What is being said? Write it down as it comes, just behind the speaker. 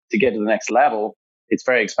to get to the next level, it's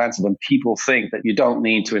very expensive. And people think that you don't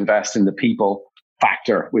need to invest in the people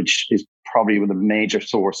factor, which is probably the major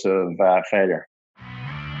source of failure.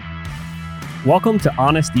 Welcome to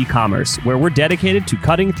Honest E-commerce, where we're dedicated to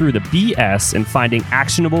cutting through the BS and finding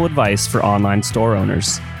actionable advice for online store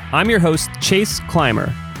owners. I'm your host, Chase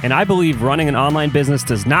Clymer, and I believe running an online business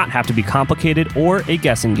does not have to be complicated or a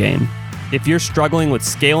guessing game. If you're struggling with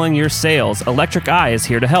scaling your sales, Electric Eye is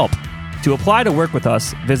here to help. To apply to work with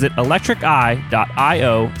us, visit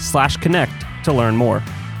electriceye.io/connect to learn more.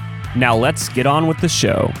 Now let's get on with the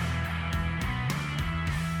show.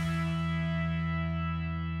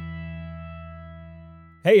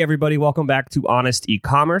 Hey everybody, welcome back to Honest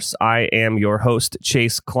E-commerce. I am your host,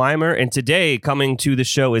 Chase Clymer, and today coming to the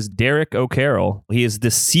show is Derek O'Carroll. He is the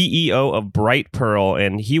CEO of Brightpearl,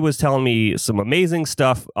 and he was telling me some amazing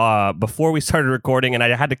stuff before we started recording, and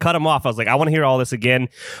I had to cut him off. I was like, I want to hear all this again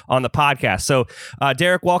on the podcast. So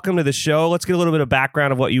Derek, welcome to the show. Let's get a little bit of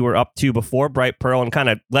background of what you were up to before Brightpearl and kind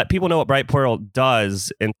of let people know what Brightpearl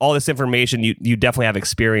does and all this information you definitely have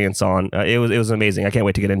experience on. It was amazing. I can't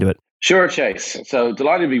wait to get into it. Sure, Chase. So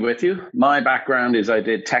delighted to be with you. My background is I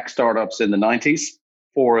did tech startups in the 90s,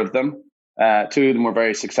 4 of them. 2 of them were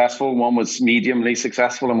very successful. One was mediumly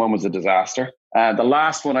successful and one was a disaster. The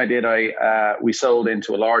last one I did, we sold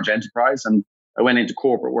into a large enterprise and I went into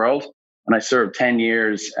corporate world and I served 10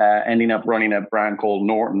 years, ending up running a brand called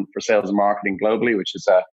Norton for sales and marketing globally, which is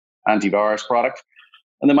an antivirus product.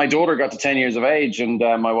 And then my daughter got to 10 years of age and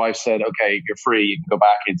my wife said, okay, you're free. You can go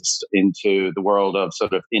back into the world of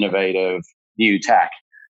sort of innovative new tech.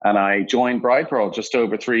 And I joined Brightpearl just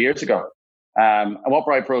over 3 years ago. And what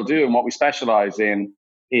Brightpearl do and what we specialize in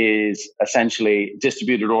is essentially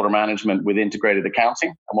distributed order management with integrated accounting.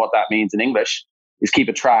 And what that means in English is keep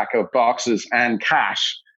a track of boxes and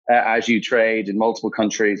cash as you trade in multiple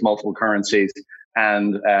countries, multiple currencies.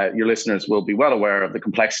 And your listeners will be well aware of the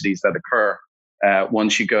complexities that occur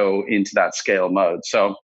once you go into that scale mode.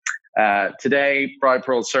 So today,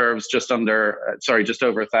 Brightpearl serves just over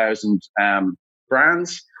 1,000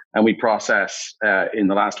 brands, and we process in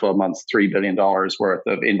the last 12 months $3 billion worth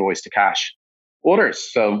of invoice to cash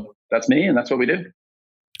orders. So that's me, and that's what we do.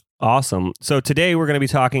 Awesome. So today we're going to be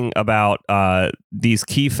talking about these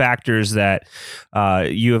key factors that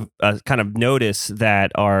you have kind of noticed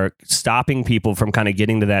that are stopping people from kind of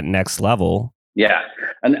getting to that next level. Yeah.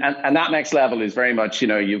 And that next level is very much,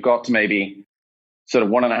 you've got to maybe sort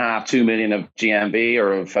of 1.5-2 million of GMV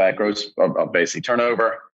or of gross of basically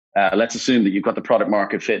turnover. Let's assume that you've got the product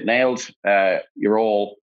market fit nailed. You're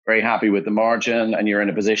all very happy with the margin and you're in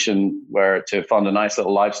a position where to fund a nice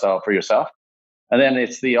little lifestyle for yourself. And then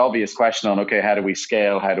it's the obvious question on, okay, how do we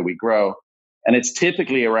scale? How do we grow? And it's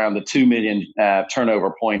typically around the 2 million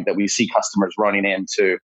turnover point that we see customers running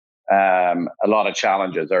into a lot of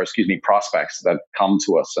challenges, or prospects that come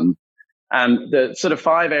to us, and the sort of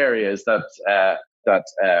 5 areas that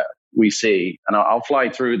we see, and I'll fly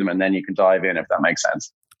through them, and then you can dive in if that makes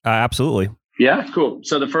sense. Absolutely. Yeah, cool.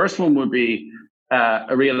 So the first one would be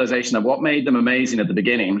a realization of what made them amazing at the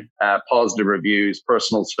beginning: positive reviews,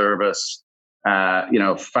 personal service,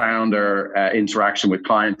 founder interaction with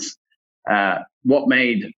clients. What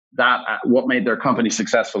made their company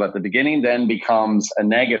successful at the beginning then becomes a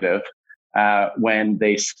negative when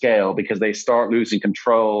they scale, because they start losing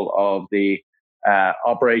control of the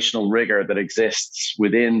operational rigor that exists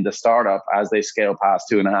within the startup as they scale past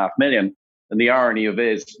 2.5 million. And the irony of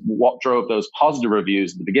it is what drove those positive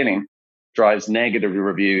reviews at the beginning drives negative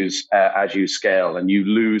reviews as you scale, and you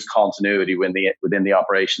lose continuity within the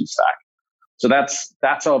operations stack. So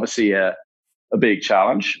that's obviously a big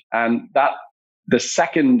challenge. And the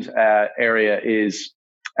second area is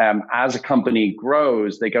as a company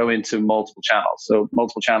grows, they go into multiple channels. So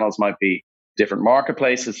multiple channels might be different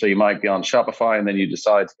marketplaces. So you might be on Shopify and then you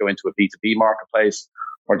decide to go into a B2B marketplace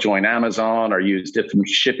or join Amazon or use different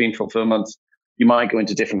shipping fulfillments. You might go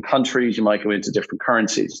into different countries. You might go into different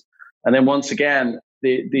currencies. And then once again,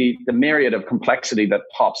 the myriad of complexity that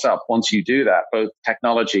pops up once you do that, both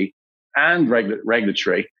technology and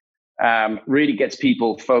regulatory, really gets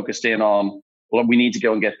people focused in on, well, we need to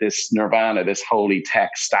go and get this nirvana, this holy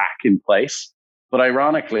tech stack in place. But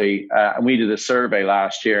ironically, and we did a survey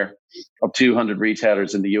last year of 200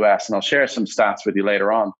 retailers in the US, and I'll share some stats with you later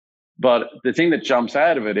on. But the thing that jumps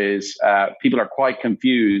out of it is people are quite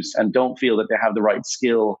confused and don't feel that they have the right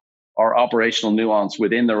skill or operational nuance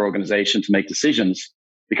within their organization to make decisions,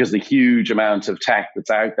 because the huge amount of tech that's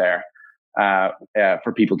out there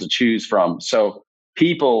for people to choose from. So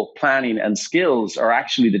people, planning, and skills are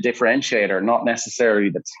actually the differentiator, not necessarily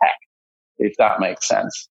the tech, if that makes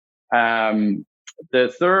sense. The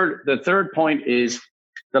third point is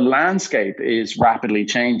the landscape is rapidly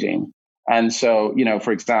changing. And so,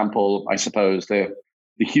 for example, I suppose the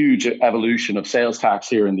huge evolution of sales tax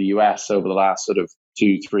here in the US over the last sort of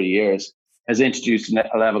 2-3 years has introduced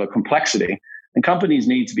a level of complexity. And companies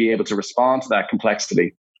need to be able to respond to that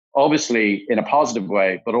complexity, obviously in a positive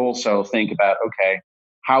way, but also think about, okay,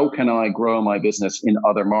 how can I grow my business in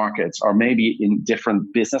other markets or maybe in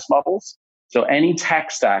different business models? So any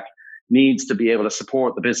tech stack needs to be able to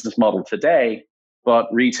support the business model today, but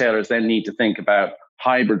retailers then need to think about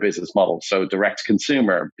hybrid business models, so direct to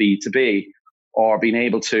consumer, B2B, or being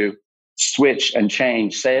able to switch and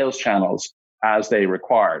change sales channels as they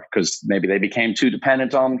required, because maybe they became too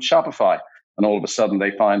dependent on Shopify, and all of a sudden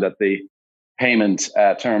they find that the payment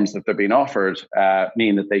terms that they're being offered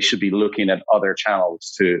mean that they should be looking at other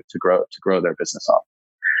channels to grow their business on.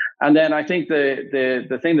 And then I think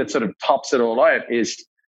the thing that sort of tops it all out is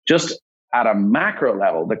just at a macro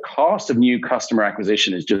level, the cost of new customer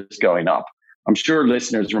acquisition is just going up. I'm sure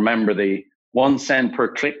listeners remember the 1 cent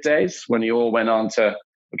per click days when you all went on to,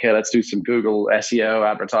 okay, let's do some Google SEO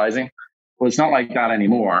advertising. Well, it's not like that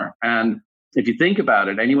anymore. And if you think about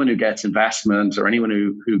it, anyone who gets investment or anyone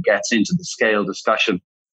who gets into the scale discussion,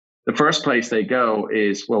 the first place they go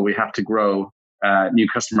is, well, we have to grow new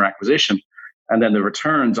customer acquisition. And then the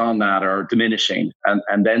returns on that are diminishing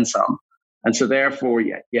and then some. And so therefore,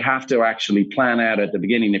 you have to actually plan out at the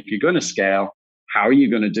beginning, if you're going to scale, how are you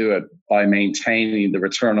going to do it by maintaining the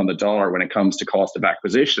return on the dollar when it comes to cost of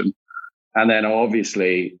acquisition? And then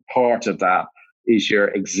obviously part of that is your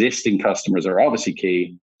existing customers are obviously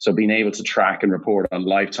key. So being able to track and report on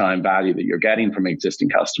lifetime value that you're getting from existing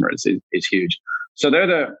customers is huge. So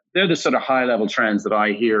they're the sort of high level trends that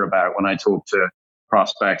I hear about when I talk to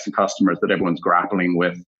prospects and customers that everyone's grappling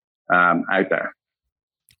with out there.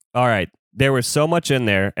 All right. There was so much in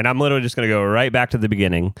there, and I'm literally just going to go right back to the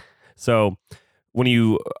beginning. So when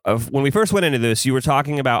we first went into this, you were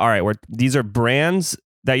talking about, all right, these are brands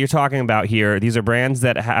that you're talking about here. These are brands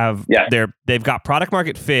that have they've got product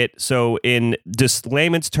market fit. So in just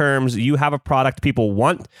layman's terms, you have a product people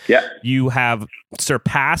want. Yeah. You have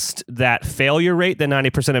surpassed that failure rate that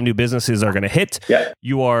 90% of new businesses are going to hit. Yeah.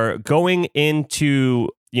 You are going into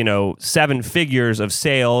 7 figures of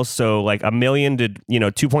sales. So like $1 million to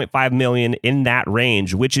 2.5 million in that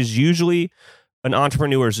range, which is usually an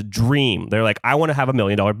entrepreneur's dream. They're like, I want to have $1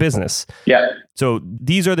 million business. Yeah. So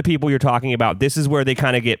these are the people you're talking about. This is where they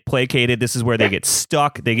kind of get placated. This is where they get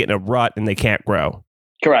stuck. They get in a rut and they can't grow.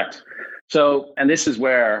 Correct. So, and this is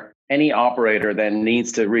where any operator then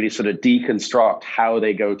needs to really sort of deconstruct how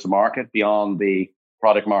they go to market beyond the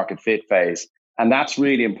product market fit phase. And that's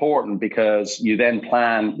really important because you then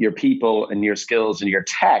plan your people and your skills and your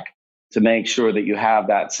tech to make sure that you have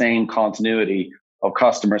that same continuity of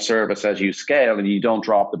customer service as you scale and you don't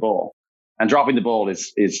drop the ball. And dropping the ball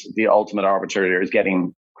is the ultimate arbitrator, is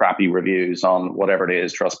getting crappy reviews on whatever it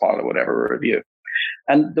is, Trustpilot, whatever review.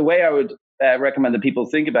 And the way I would recommend that people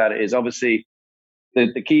think about it is obviously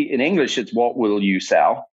the key in English, it's what will you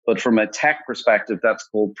sell? But from a tech perspective, that's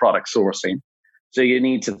called product sourcing. So you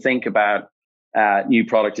need to think about new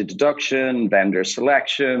product introduction, vendor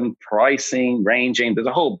selection, pricing, ranging. There's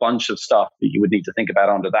a whole bunch of stuff that you would need to think about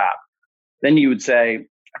under that. Then you would say,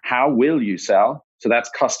 how will you sell? So that's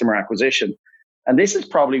customer acquisition. And this is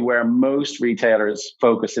probably where most retailers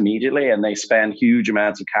focus immediately, and they spend huge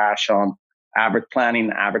amounts of cash on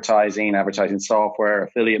planning, advertising software,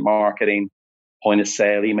 affiliate marketing, point of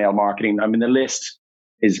sale, email marketing. I mean, the list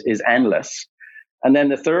is endless. And then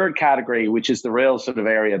the third category, which is the real sort of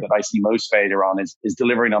area that I see most failure on, is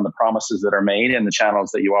delivering on the promises that are made in the channels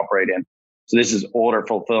that you operate in. So this is order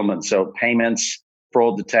fulfillment. So payments,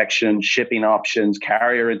 fraud detection, shipping options,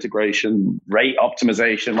 carrier integration, rate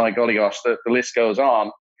optimization, my golly gosh, the list goes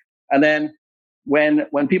on. And then when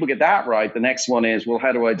people get that right, the next one is, well,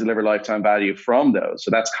 how do I deliver lifetime value from those?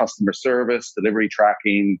 So that's customer service, delivery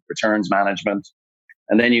tracking, returns management.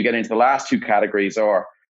 And then you get into the last two categories are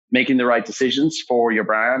making the right decisions for your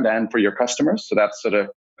brand and for your customers. So that's sort of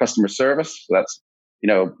customer service. So that's,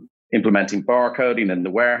 implementing barcoding in the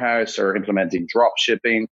warehouse or implementing drop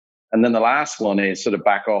shipping. And then the last one is sort of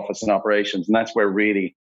back office and operations. And that's where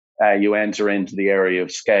really you enter into the area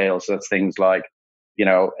of scale. So that's things like,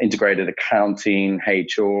 integrated accounting,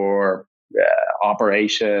 HR,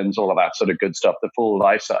 operations, all of that sort of good stuff, the full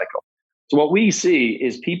life cycle. So what we see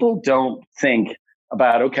is people don't think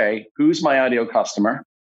about, okay, who's my ideal customer?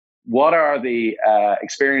 What are the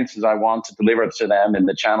experiences I want to deliver to them in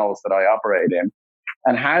the channels that I operate in?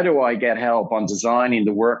 And how do I get help on designing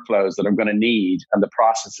the workflows that I'm going to need and the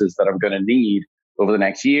processes that I'm going to need over the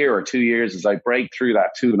next year or 2 years as I break through that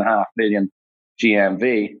 2.5 million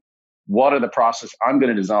GMV? what are the processes I'm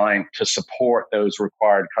going to design to support those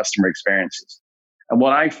required customer experiences? And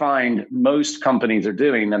what I find most companies are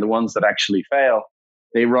doing, and the ones that actually fail,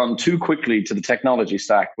 they run too quickly to the technology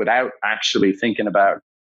stack without actually thinking about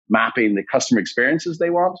mapping the customer experiences they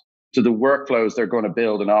want to the workflows they're going to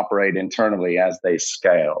build and operate internally as they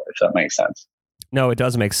scale, if that makes sense. No, it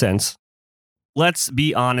does make sense. Let's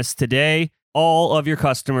be honest today. All of your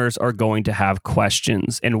customers are going to have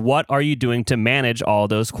questions. And what are you doing to manage all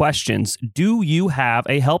those questions? Do you have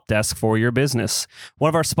a help desk for your business? One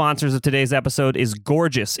of our sponsors of today's episode is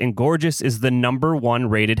Gorgias, and Gorgias is the #1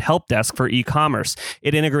 rated help desk for e-commerce.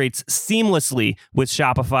 It integrates seamlessly with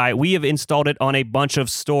Shopify. We have installed it on a bunch of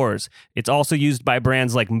stores. It's also used by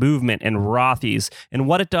brands like Movement and Rothy's. And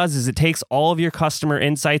what it does is it takes all of your customer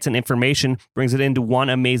insights and information, brings it into one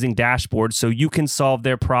amazing dashboard so you can solve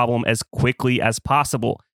their problem as quickly as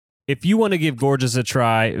possible. If you want to give Gorgias a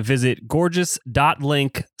try, visit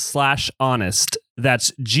gorgias.link/honest.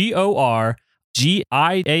 That's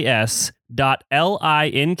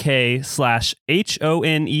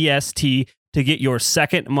GORGIAS.LINK/HONEST to get your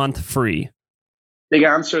second month free. Big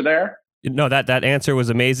answer there. No, that answer was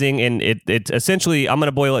amazing. And it essentially, I'm going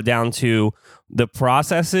to boil it down to the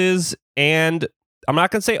processes, and I'm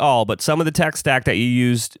not going to say all, but some of the tech stack that you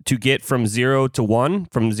used to get from $0 to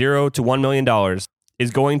 $1 million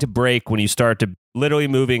is going to break when you start to literally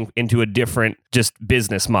moving into a different just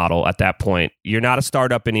business model at that point. You're not a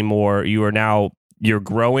startup anymore. You're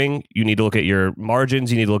growing. You need to look at your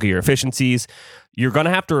margins. You need to look at your efficiencies. You're going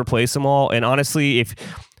to have to replace them all. And honestly,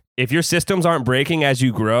 if your systems aren't breaking as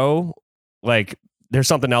you grow, like, there's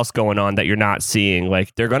something else going on that you're not seeing.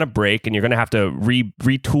 Like, they're going to break, and you're going to have to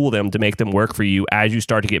retool them to make them work for you as you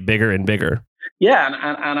start to get bigger and bigger. Yeah,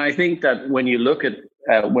 and I think that when you look at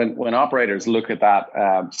when operators look at that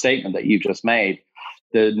statement that you just made,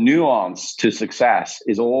 the nuance to success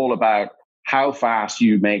is all about how fast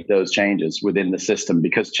you make those changes within the system,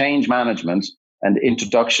 because change management and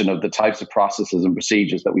introduction of the types of processes and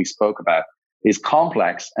procedures that we spoke about is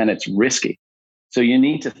complex and it's risky. So you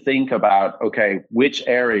need to think about, okay, which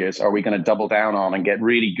areas are we going to double down on and get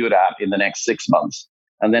really good at in the next 6 months?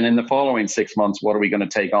 And then in the following 6 months, what are we going to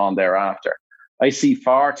take on thereafter? I see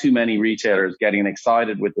far too many retailers getting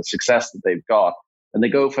excited with the success that they've got, and they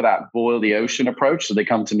go for that boil the ocean approach. So they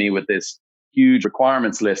come to me with this huge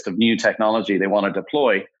requirements list of new technology they want to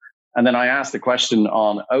deploy. And then I ask the question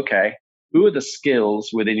on, okay, who are the skills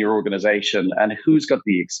within your organization and who's got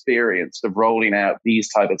the experience of rolling out these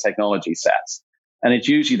type of technology sets? And it's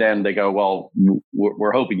usually then they go, well,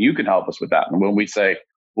 we're hoping you can help us with that. And when we say,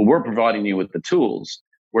 well, we're providing you with the tools,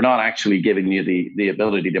 we're not actually giving you the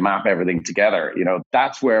ability to map everything together.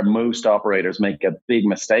 That's where most operators make a big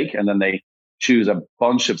mistake. And then they choose a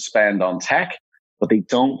bunch of spend on tech, but they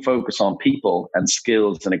don't focus on people and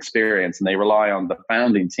skills and experience. And they rely on the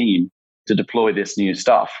founding team to deploy this new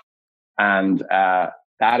stuff. And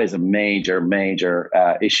that is a major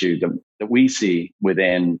issue that we see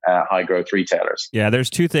within high growth retailers. Yeah,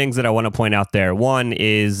 there's two things that I want to point out there. One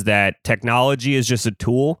is that technology is just a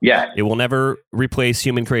tool. Yeah. It will never replace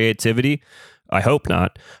human creativity. I hope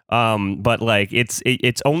not. But like it's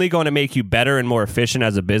only going to make you better and more efficient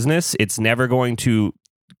as a business. It's never going to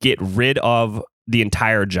get rid of the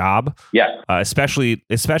entire job. Yeah. Especially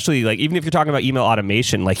like, even if you're talking about email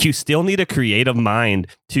automation, like, you still need a creative mind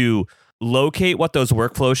to locate what those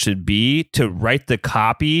workflows should be, to write the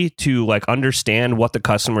copy, to like understand what the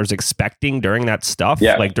customer's expecting during that stuff.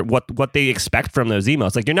 Yeah. Like what they expect from those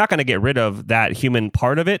emails. Like, you're not going to get rid of that human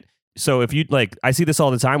part of it. So if you like, I see this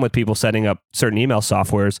all the time with people setting up certain email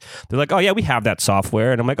softwares. They're like, oh yeah, we have that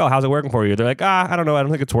software. And I'm like, oh, how's it working for you? They're like, I don't know. I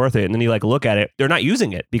don't think it's worth it. And then you like look at it. They're not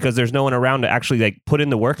using it because there's no one around to actually like put in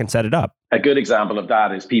the work and set it up. A good example of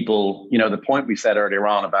that is people, the point we said earlier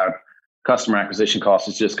on about customer acquisition cost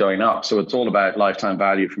is just going up. So it's all about lifetime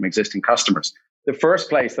value from existing customers. The first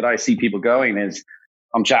place that I see people going is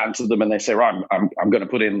I'm chatting to them and they say, right, I'm going to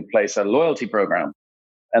put in place a loyalty program.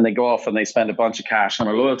 And they go off and they spend a bunch of cash on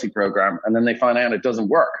a loyalty program. And then they find out it doesn't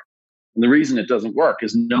work. And the reason it doesn't work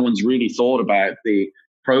is no one's really thought about the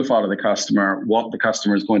profile of the customer, what the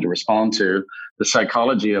customer is going to respond to, the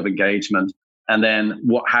psychology of engagement, and then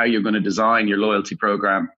how you're going to design your loyalty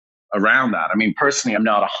program around that. I mean, personally, I'm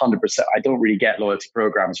not 100%. I don't really get loyalty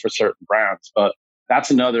programs for certain brands, but that's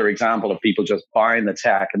another example of people just buying the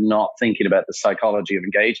tech and not thinking about the psychology of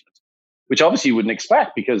engagement, which obviously you wouldn't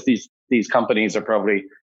expect because these companies are probably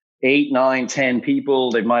 8, 9, 10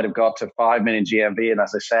 people. They might have got to 5 million GMV. And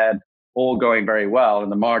as I said, all going very well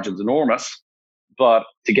and the margin's enormous. But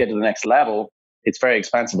to get to the next level, it's very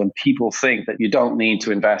expensive. And people think that you don't need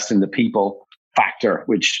to invest in the people factor,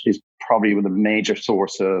 which is probably the major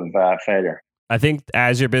source of failure. I think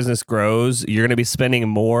as your business grows, you're going to be spending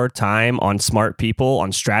more time on smart people,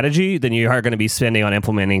 on strategy, than you are going to be spending on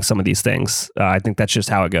implementing some of these things. I think that's just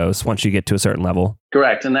how it goes once you get to a certain level.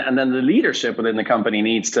 Correct. And then the leadership within the company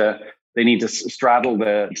needs to straddle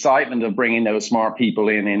the excitement of bringing those smart people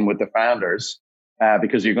in with the founders,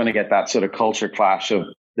 because you're going to get that sort of culture clash of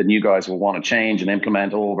the new guys will want to change and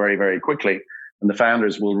implement all very, very quickly. And the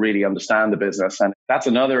founders will really understand the business. And that's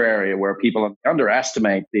another area where people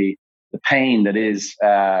underestimate the pain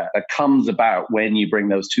that comes about when you bring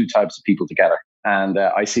those two types of people together. And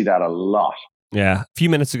I see that a lot. Yeah. A few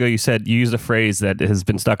minutes ago, you said you used a phrase that has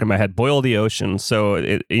been stuck in my head: boil the ocean. So,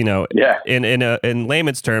 in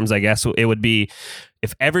layman's terms, I guess it would be,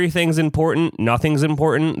 if everything's important, nothing's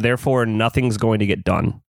important. Therefore, nothing's going to get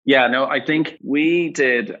done. Yeah, no, I think we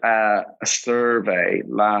did a survey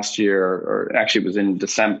last year, or actually it was in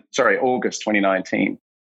August 2019.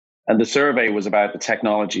 And the survey was about the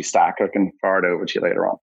technology stack. I can fire it over to you later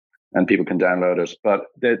on and people can download it. But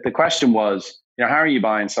the question was, how are you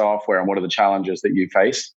buying software and what are the challenges that you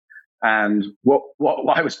face? And what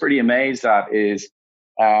I was pretty amazed at is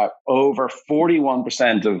over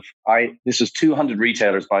 41% this was 200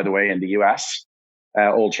 retailers, by the way, in the US,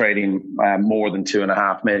 all trading more than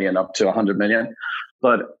 2.5 million up to 100 million.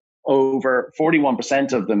 But over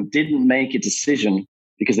 41% of them didn't make a decision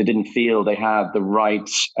because they didn't feel they had the right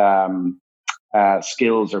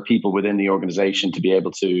skills or people within the organization to be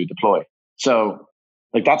able to deploy. So,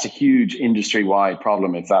 that's a huge industry-wide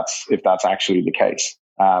problem if that's actually the case.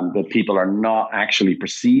 That people are not actually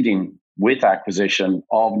proceeding with acquisition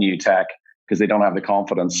of new tech because they don't have the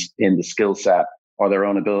confidence in the skill set or their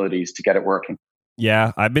own abilities to get it working.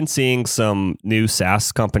 Yeah, I've been seeing some new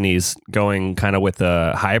SaaS companies going kind of with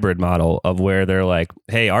a hybrid model of where they're like,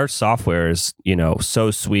 hey, our software is,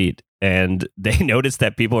 so sweet. And they notice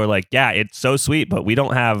that people are like, yeah, it's so sweet, but we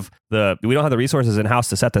don't have the resources in house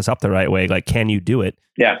to set this up the right way. Like, can you do it?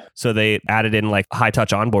 Yeah. So they added in like high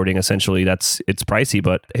touch onboarding. Essentially, it's pricey,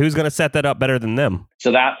 but who's going to set that up better than them?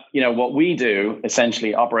 So that, what we do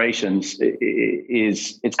essentially, operations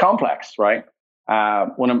it's complex, right?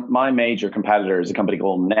 One of my major competitors is a company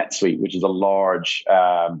called NetSuite, which is a large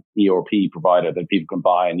ERP provider that people can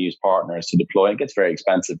buy and use partners to deploy. It gets very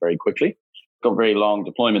expensive very quickly. Got very long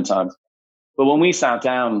deployment times. But when we sat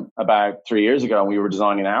down about 3 years ago and we were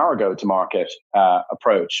designing our go-to-market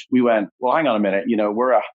approach, we went, well, hang on a minute.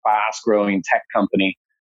 We're a fast-growing tech company,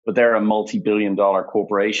 but they're a multi-billion-dollar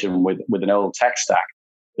corporation with an old tech stack.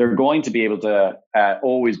 They're going to be able to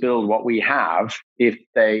always build what we have if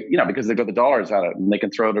they, because they've got the dollars at it and they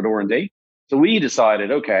can throw it at R&D. So we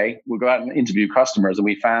decided, okay, we'll go out and interview customers, and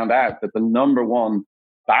we found out that the number one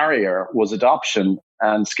barrier was adoption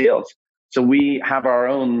and skills. So we have our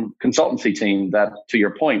own consultancy team that, to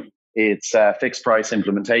your point, it's fixed price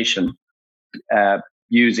implementation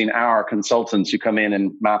using our consultants who come in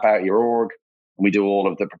and map out your org. And we do all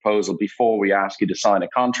of the proposal before we ask you to sign a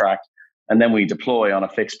contract. And then we deploy on a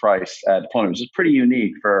fixed price deployment, which is pretty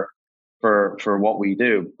unique for what we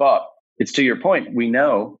do. But it's to your point, we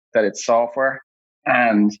know that it's software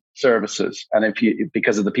and services. And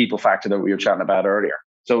because of the people factor that we were chatting about earlier.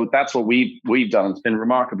 So that's what we've done. It's been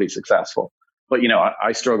remarkably successful. But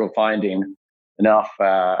I struggle finding enough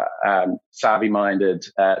savvy-minded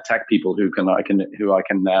tech people who I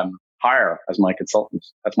can hire as my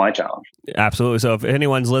consultants. That's my challenge. Absolutely. So if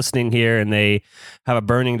anyone's listening here and they have a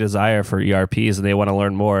burning desire for ERPs and they want to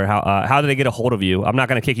learn more, how do they get a hold of you? I'm not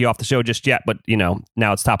going to kick you off the show just yet, but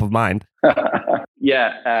now it's top of mind.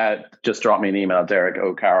 Yeah, just drop me an email, Derek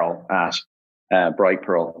O'Carroll at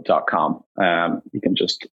brightpearl.com. You can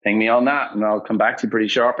just ping me on that and I'll come back to you pretty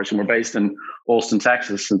sharpish. And we're based in Austin,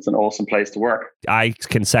 Texas. It's an awesome place to work. I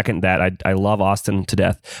can second that. I love Austin to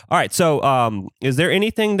death. All right. So is there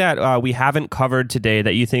anything that we haven't covered today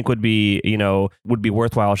that you think would be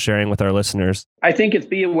worthwhile sharing with our listeners? I think it's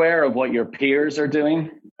be aware of what your peers are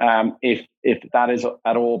doing. If that is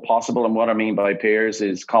at all possible. And what I mean by peers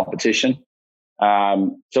is competition.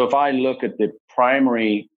 So if I look at the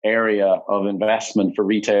primary area of investment for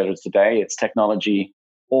retailers today, it's technology,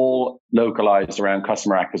 all localized around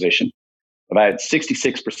customer acquisition. About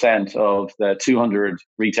 66% of the 200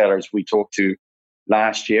 retailers we talked to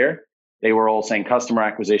last year, they were all saying customer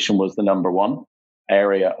acquisition was the number one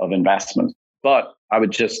area of investment. But I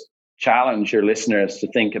would just challenge your listeners to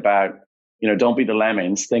think about, don't be the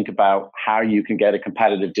lemmings. Think about how you can get a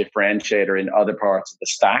competitive differentiator in other parts of the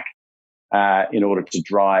stack. In order to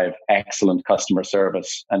drive excellent customer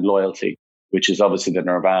service and loyalty, which is obviously the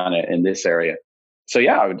nirvana in this area. So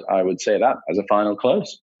yeah, I would say that as a final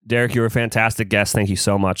close. Derek, you were a fantastic guest. Thank you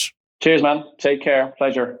so much. Cheers, man. Take care.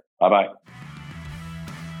 Pleasure. Bye-bye.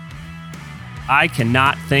 I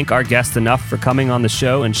cannot thank our guests enough for coming on the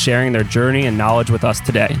show and sharing their journey and knowledge with us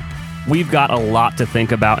today. We've got a lot to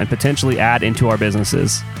think about and potentially add into our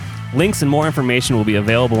businesses. Links and more information will be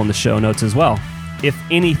available in the show notes as well. If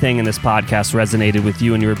anything in this podcast resonated with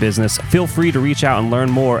you and your business, feel free to reach out and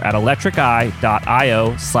learn more at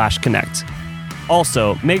electriceye.io/connect.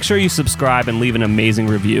 Also, make sure you subscribe and leave an amazing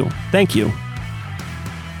review. Thank you.